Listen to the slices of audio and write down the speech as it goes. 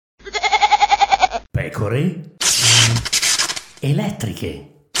pecore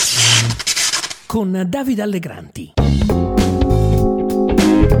elettriche con Davide Allegranti.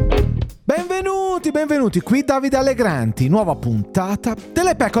 Benvenuti, qui Davide Allegranti, nuova puntata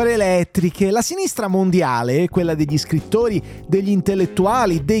delle pecore elettriche. La sinistra mondiale, quella degli scrittori, degli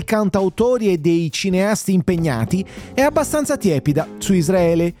intellettuali, dei cantautori e dei cineasti impegnati, è abbastanza tiepida su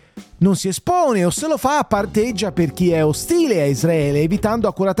Israele. Non si espone o se lo fa parteggia per chi è ostile a Israele, evitando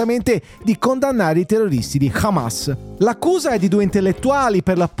accuratamente di condannare i terroristi di Hamas. L'accusa è di due intellettuali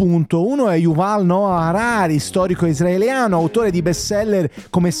per l'appunto, uno è Yuval Noah Harari, storico israeliano, autore di bestseller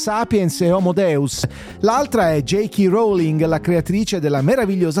come Sapiens e Homo Deus. L'altra è J.K. Rowling, la creatrice della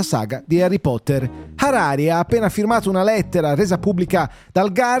meravigliosa saga di Harry Potter. Harari ha appena firmato una lettera resa pubblica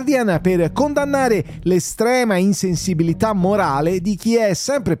dal Guardian per condannare l'estrema insensibilità morale di chi è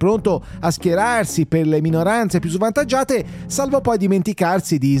sempre pronto a schierarsi per le minoranze più svantaggiate, salvo poi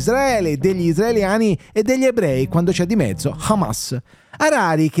dimenticarsi di Israele, degli israeliani e degli ebrei quando c'è di mezzo Hamas.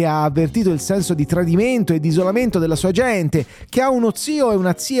 Harari, che ha avvertito il senso di tradimento e di isolamento della sua gente, che ha uno zio e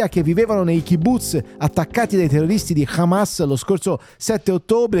una zia che vivevano nei kibbutz attaccati dai terroristi di Hamas lo scorso 7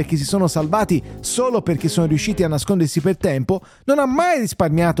 ottobre e che si sono salvati solo perché sono riusciti a nascondersi per tempo, non ha mai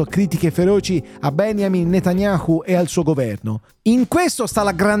risparmiato critiche feroci a Benjamin Netanyahu e al suo governo. In questo sta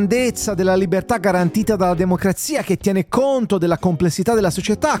la grandezza della libertà garantita dalla democrazia, che tiene conto della complessità della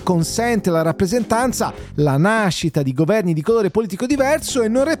società, consente la rappresentanza, la nascita di governi di colore politico diverso e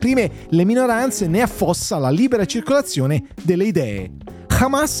non reprime le minoranze né affossa la libera circolazione delle idee.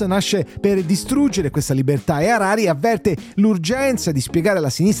 Hamas nasce per distruggere questa libertà e Harari avverte l'urgenza di spiegare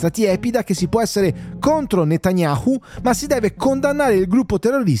alla sinistra tiepida che si può essere contro Netanyahu, ma si deve condannare il gruppo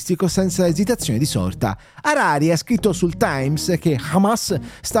terroristico senza esitazione di sorta. Harari ha scritto sul Times che Hamas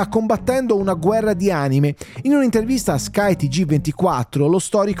sta combattendo una guerra di anime. In un'intervista a Sky TG24, lo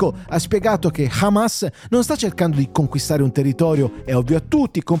storico ha spiegato che Hamas non sta cercando di conquistare un territorio, è ovvio a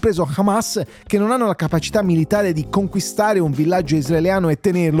tutti, compreso Hamas, che non hanno la capacità militare di conquistare un villaggio israeliano e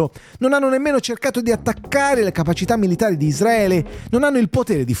tenerlo, non hanno nemmeno cercato di attaccare le capacità militari di Israele, non hanno il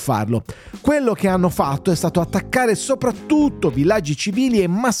potere di farlo. Quello che hanno fatto è stato attaccare soprattutto villaggi civili e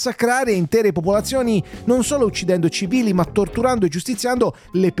massacrare intere popolazioni, non solo uccidendo civili ma torturando e giustiziando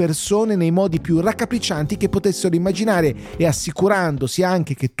le persone nei modi più raccapriccianti che potessero immaginare e assicurandosi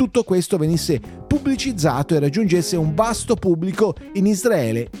anche che tutto questo venisse pubblicizzato e raggiungesse un vasto pubblico in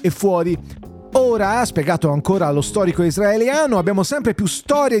Israele e fuori. Ora, ha spiegato ancora lo storico israeliano, abbiamo sempre più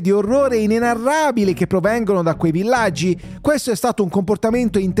storie di orrore inenarrabili che provengono da quei villaggi. Questo è stato un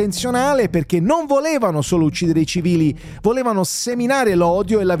comportamento intenzionale perché non volevano solo uccidere i civili, volevano seminare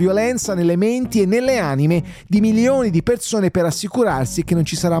l'odio e la violenza nelle menti e nelle anime di milioni di persone per assicurarsi che non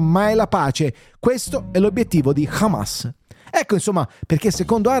ci sarà mai la pace. Questo è l'obiettivo di Hamas. Ecco insomma perché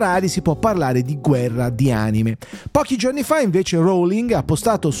secondo Harari si può parlare di guerra di anime. Pochi giorni fa invece Rowling ha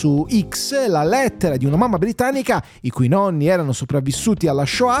postato su X la lettera di una mamma britannica i cui nonni erano sopravvissuti alla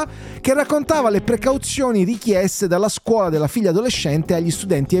Shoah, che raccontava le precauzioni richieste dalla scuola della figlia adolescente agli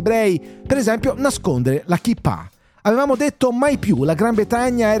studenti ebrei, per esempio nascondere la kippah. Avevamo detto mai più, la Gran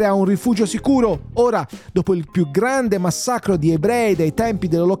Bretagna era un rifugio sicuro. Ora, dopo il più grande massacro di ebrei dai tempi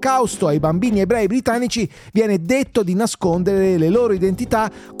dell'Olocausto ai bambini ebrei britannici, viene detto di nascondere le loro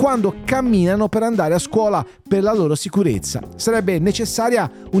identità quando camminano per andare a scuola per la loro sicurezza. Sarebbe necessaria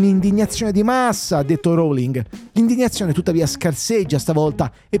un'indignazione di massa, ha detto Rowling. L'indignazione tuttavia scarseggia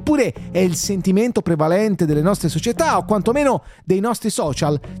stavolta, eppure è il sentimento prevalente delle nostre società o quantomeno dei nostri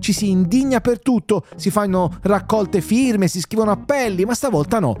social. Ci si indigna per tutto, si fanno raccolte firme, si scrivono appelli, ma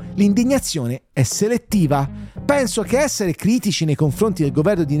stavolta no, l'indignazione è selettiva. Penso che essere critici nei confronti del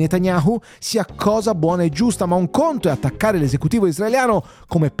governo di Netanyahu sia cosa buona e giusta, ma un conto è attaccare l'esecutivo israeliano,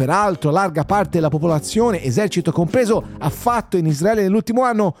 come peraltro larga parte della popolazione, esercito compreso, ha fatto in Israele nell'ultimo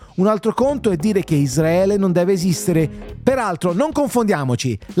anno. Un altro conto è dire che Israele non deve esistere. Peraltro, non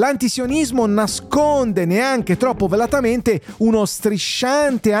confondiamoci, l'antisionismo nasconde neanche troppo velatamente uno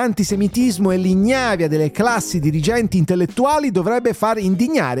strisciante antisemitismo e l'ignavia delle classi dirigenti intellettuali dovrebbe far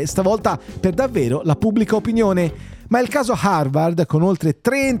indignare, stavolta per davvero, la pubblica opinione. Ma il caso Harvard, con oltre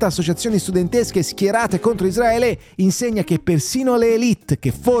 30 associazioni studentesche schierate contro Israele, insegna che persino le elite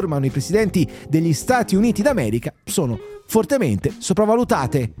che formano i presidenti degli Stati Uniti d'America sono fortemente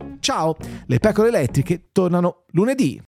sopravvalutate. Ciao, le pecore elettriche tornano lunedì.